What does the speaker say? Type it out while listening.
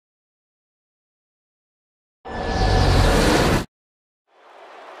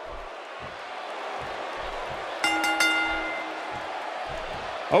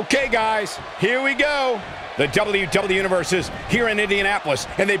Okay, guys, here we go. The WWE Universe is here in Indianapolis,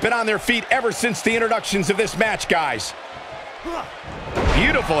 and they've been on their feet ever since the introductions of this match, guys.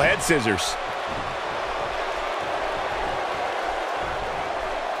 Beautiful head scissors.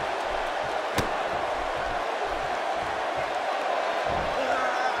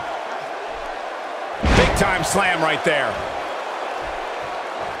 Big time slam right there.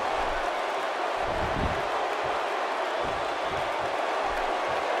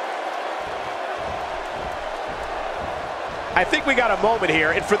 I think we got a moment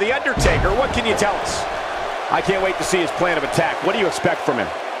here, and for The Undertaker, what can you tell us? I can't wait to see his plan of attack. What do you expect from him?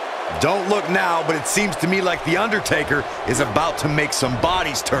 Don't look now, but it seems to me like The Undertaker is about to make some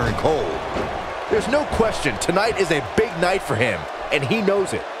bodies turn cold. There's no question, tonight is a big night for him, and he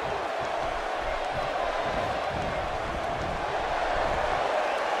knows it.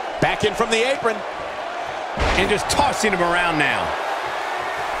 Back in from the apron. And just tossing him around now.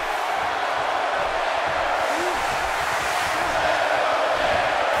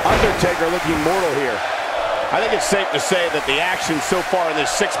 Undertaker looking mortal here. I think it's safe to say that the action so far in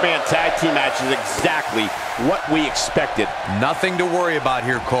this six-man tag team match is exactly what we expected. Nothing to worry about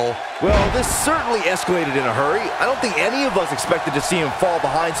here, Cole. Well, this certainly escalated in a hurry. I don't think any of us expected to see him fall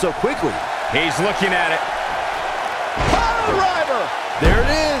behind so quickly. He's looking at it. Pile driver! There it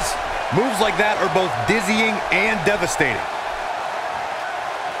is. Moves like that are both dizzying and devastating.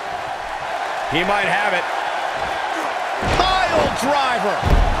 He might have it. Pile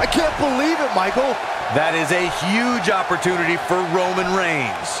driver! I can't believe it, Michael. That is a huge opportunity for Roman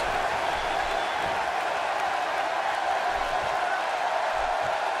Reigns.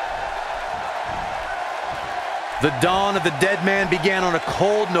 The dawn of the dead man began on a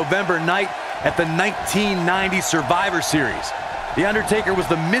cold November night at the 1990 Survivor Series. The Undertaker was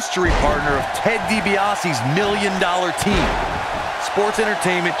the mystery partner of Ted DiBiase's $1 Million team. Sports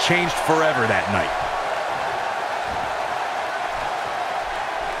entertainment changed forever that night.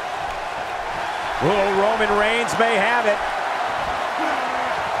 Oh, Roman Reigns may have it.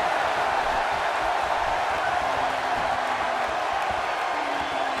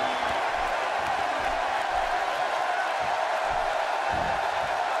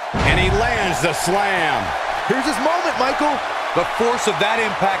 And he lands the slam. Here's his moment, Michael. The force of that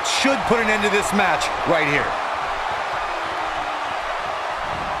impact should put an end to this match right here.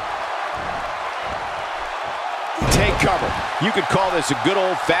 Take cover. You could call this a good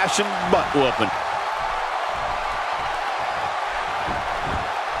old-fashioned butt whooping.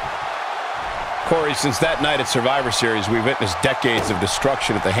 Corey, since that night at Survivor Series, we've witnessed decades of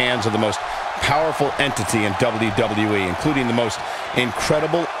destruction at the hands of the most powerful entity in WWE, including the most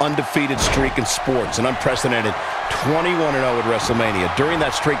incredible undefeated streak in sports, an unprecedented 21-0 at WrestleMania. During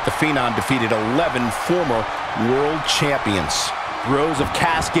that streak, the Phenom defeated 11 former world champions. Rows of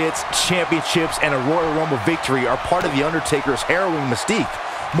caskets, championships, and a Royal Rumble victory are part of The Undertaker's harrowing mystique.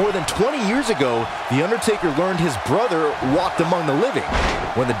 More than 20 years ago, The Undertaker learned his brother walked among the living.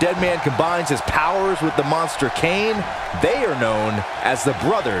 When the dead man combines his powers with the monster Kane, they are known as the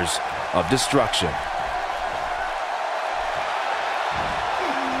Brothers of Destruction.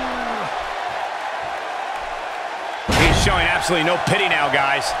 He's showing absolutely no pity now,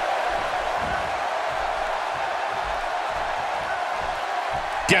 guys.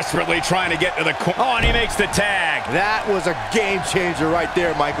 Desperately trying to get to the corner. Oh, and he makes the tag. That was a game changer right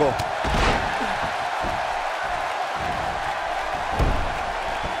there, Michael.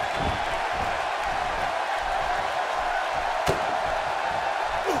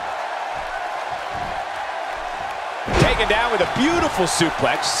 Taken down with a beautiful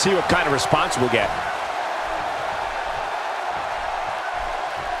suplex. See what kind of response we'll get.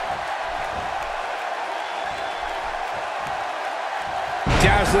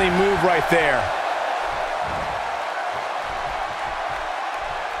 Dazzling move right there.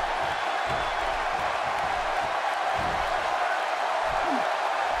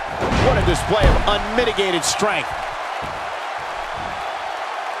 What a display of unmitigated strength.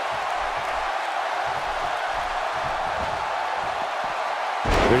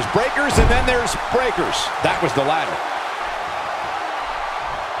 There's breakers and then there's breakers. That was the ladder.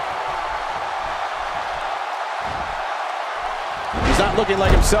 He's not looking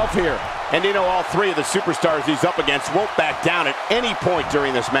like himself here. And you know, all three of the superstars he's up against won't back down at any point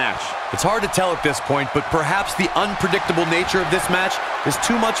during this match. It's hard to tell at this point, but perhaps the unpredictable nature of this match is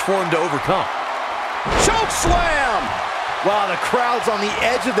too much for him to overcome. Choke slam! Wow, the crowd's on the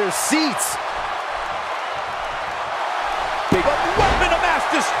edge of their seats. Big weapon of mass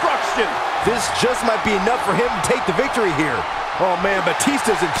destruction. This just might be enough for him to take the victory here. Oh man,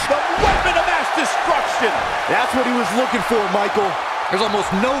 Batista's in the weapon of mass destruction. That's what he was looking for, Michael. There's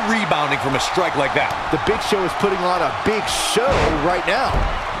almost no rebounding from a strike like that. The Big Show is putting on a big show right now.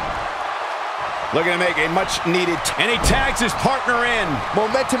 Looking to make a much-needed... And he tags his partner in.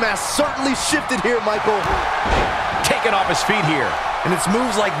 Momentum has certainly shifted here, Michael. Taken off his feet here. And it's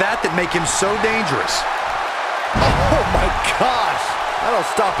moves like that that make him so dangerous. Oh, my gosh. That'll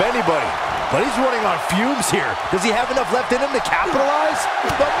stop anybody. But he's running on fumes here. Does he have enough left in him to capitalize?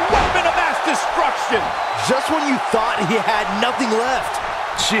 The weapon of mass destruction. Just when you thought he had nothing left.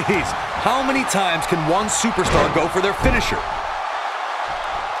 Jeez, how many times can one superstar go for their finisher?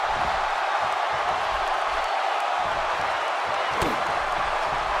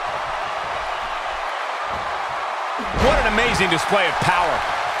 What an amazing display of power.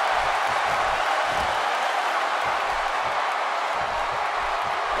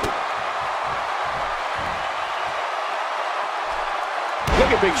 Look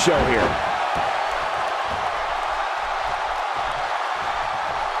at Big Show here.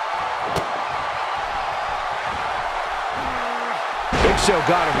 Big Show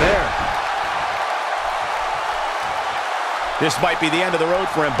got him there. This might be the end of the road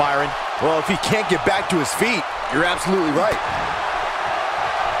for him, Byron. Well, if he can't get back to his feet, you're absolutely right.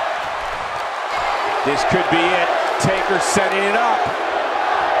 This could be it. Taker setting it up.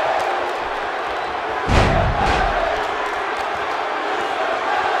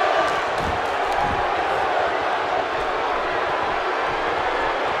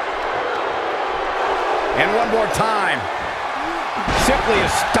 And one more time. Simply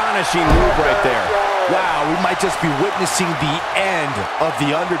astonishing move right there. Wow, we might just be witnessing the end of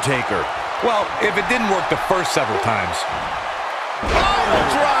The Undertaker. Well, if it didn't work the first several times. Oh, the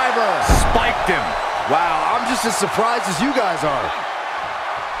driver! Spiked him. Wow, I'm just as surprised as you guys are.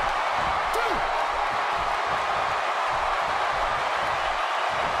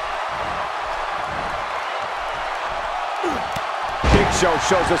 Big Show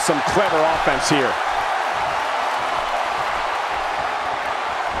shows us some clever offense here.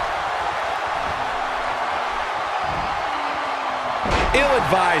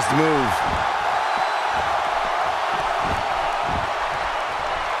 Ill-advised move.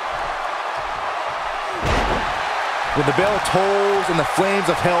 When the bell tolls and the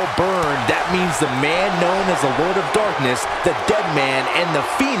flames of hell burn, that means the man known as the Lord of Darkness, the Dead Man, and the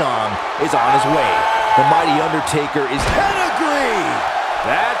Phenom is on his way. The mighty Undertaker is pedigree.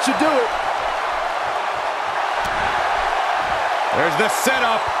 That should do it. There's the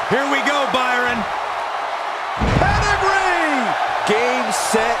setup. Here we go, Byron. Pedigree! Game,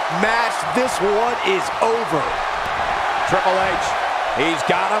 set, match. This one is over. Triple H, he's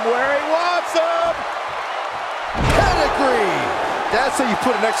got him where he wants him. Pedigree! That's how you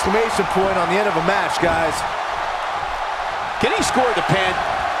put an exclamation point on the end of a match, guys. Can he score the pin?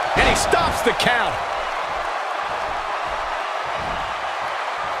 And he stops the count.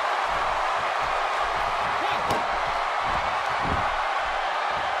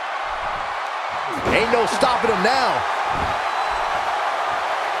 Ain't no stopping him now.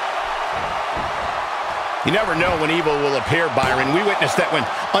 You never know when evil will appear, Byron. We witnessed that when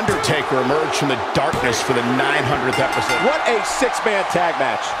Undertaker emerged from the darkness for the 900th episode. What a six-man tag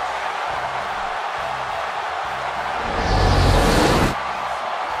match.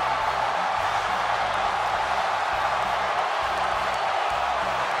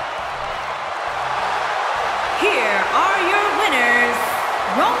 Here are your winners,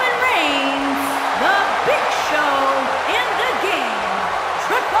 Roman Reigns, The Big Show, in the game,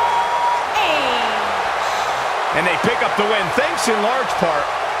 TripleH. And they pick up the win, thanks in large part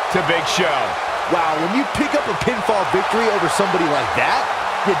to Big Show. Wow, when you pick up a pinfall victory over somebody like that,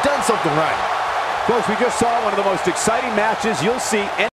 you've done something right. Folks, we just saw one of the most exciting matches you'll see